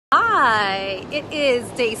Hi, it is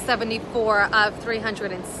day 74 of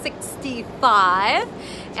 365,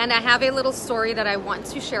 and I have a little story that I want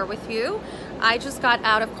to share with you. I just got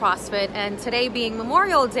out of CrossFit, and today being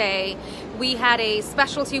Memorial Day, we had a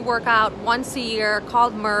specialty workout once a year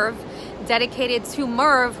called Merv, dedicated to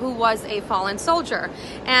Merv, who was a fallen soldier.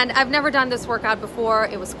 And I've never done this workout before.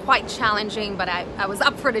 It was quite challenging, but I was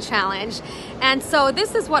up for the challenge. And so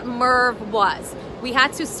this is what Merv was. We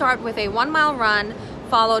had to start with a 1 mile run,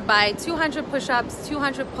 followed by 200 push-ups,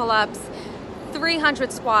 200 pull-ups,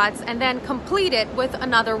 300 squats, and then complete it with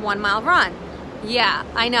another 1 mile run. Yeah,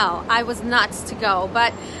 I know, I was nuts to go,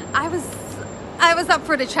 but I was up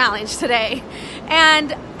for the challenge today.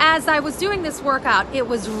 And as I was doing this workout, it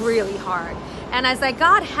was really hard. And as I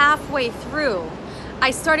got halfway through,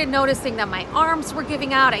 I started noticing that my arms were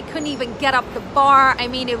giving out. I couldn't even get up the bar. I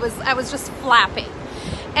mean, I was just flapping.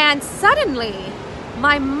 And suddenly,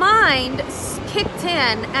 my mind kicked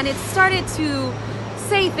in and it started to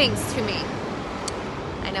say things to me.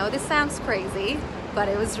 I know this sounds crazy, but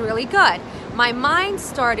it was really good. My mind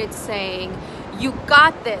started saying, "You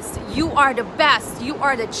got this. You are the best. You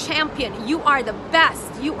are the champion. You are the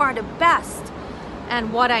best. You are the best."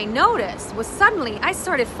 And what I noticed was suddenly I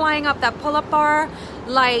started flying up that pull-up bar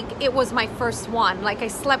like it was my first one. Like I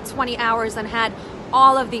slept 20 hours and had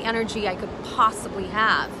all of the energy I could possibly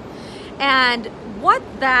have. And what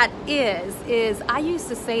that is I used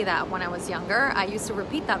to say that when I was younger. I used to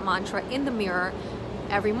repeat that mantra in the mirror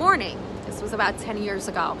every morning. This was about 10 years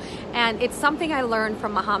ago. And it's something I learned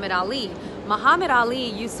from Muhammad Ali. Muhammad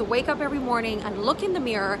Ali used to wake up every morning and look in the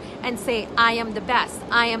mirror and say, "I am the best.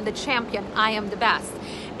 I am the champion. I am the best."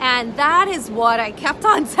 And that is what I kept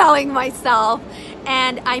on telling myself.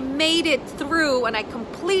 And I made it through and I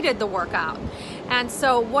completed the workout. And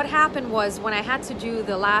so what happened was when I had to do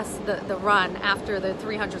the run after the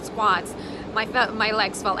 300 squats, my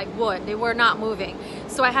legs felt like wood. They were not moving.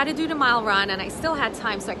 So I had to do the mile run and I still had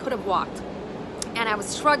time, so I could have walked. And I was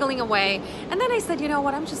struggling away. And then I said, you know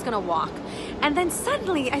what, I'm just gonna walk. And then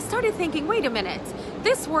suddenly I started thinking, wait a minute,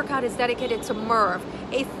 this workout is dedicated to Merv,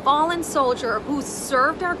 a fallen soldier who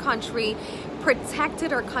served our country,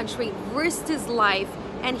 protected our country, risked his life,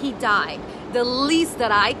 and he died. The least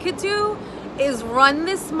that I could do is run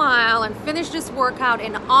this mile and finish this workout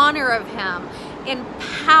in honor of him, in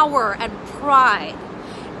power and pride.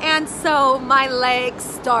 And so my legs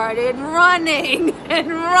started running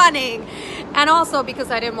and running. And also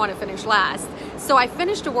because I didn't want to finish last. So I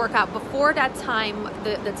finished the workout before that time,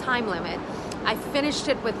 the time limit. I finished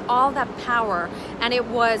it with all that power, and it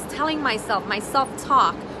was telling myself, my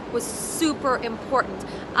self-talk was super important.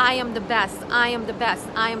 I am the best, I am the best,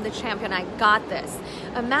 I am the champion, I got this.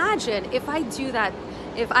 Imagine if I do that,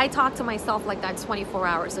 if I talk to myself like that 24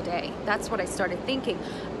 hours a day. That's what I started thinking.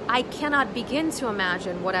 I cannot begin to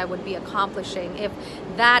imagine what I would be accomplishing if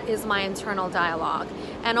that is my internal dialogue.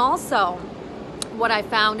 And also, what I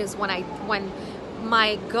found is when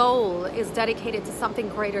my goal is dedicated to something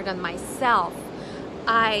greater than myself,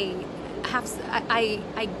 I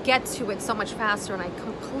get to it so much faster and I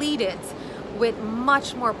complete it with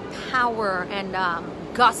much more power and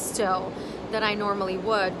gusto than I normally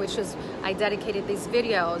would, which is I dedicated these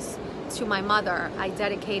videos to my mother. I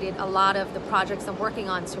dedicated a lot of the projects I'm working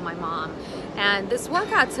on to my mom. And this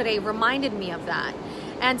workout today reminded me of that.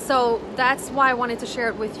 And so that's why I wanted to share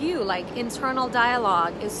it with you. Like, internal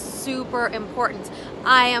dialogue is super important.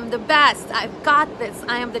 I am the best. I've got this.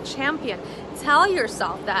 I am the champion. Tell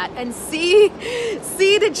yourself that and see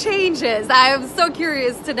the changes. I am so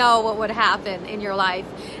curious to know what would happen in your life.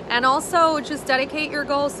 And also just dedicate your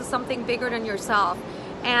goals to something bigger than yourself.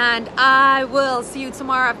 And I will see you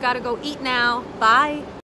tomorrow. I've got to go eat now. Bye.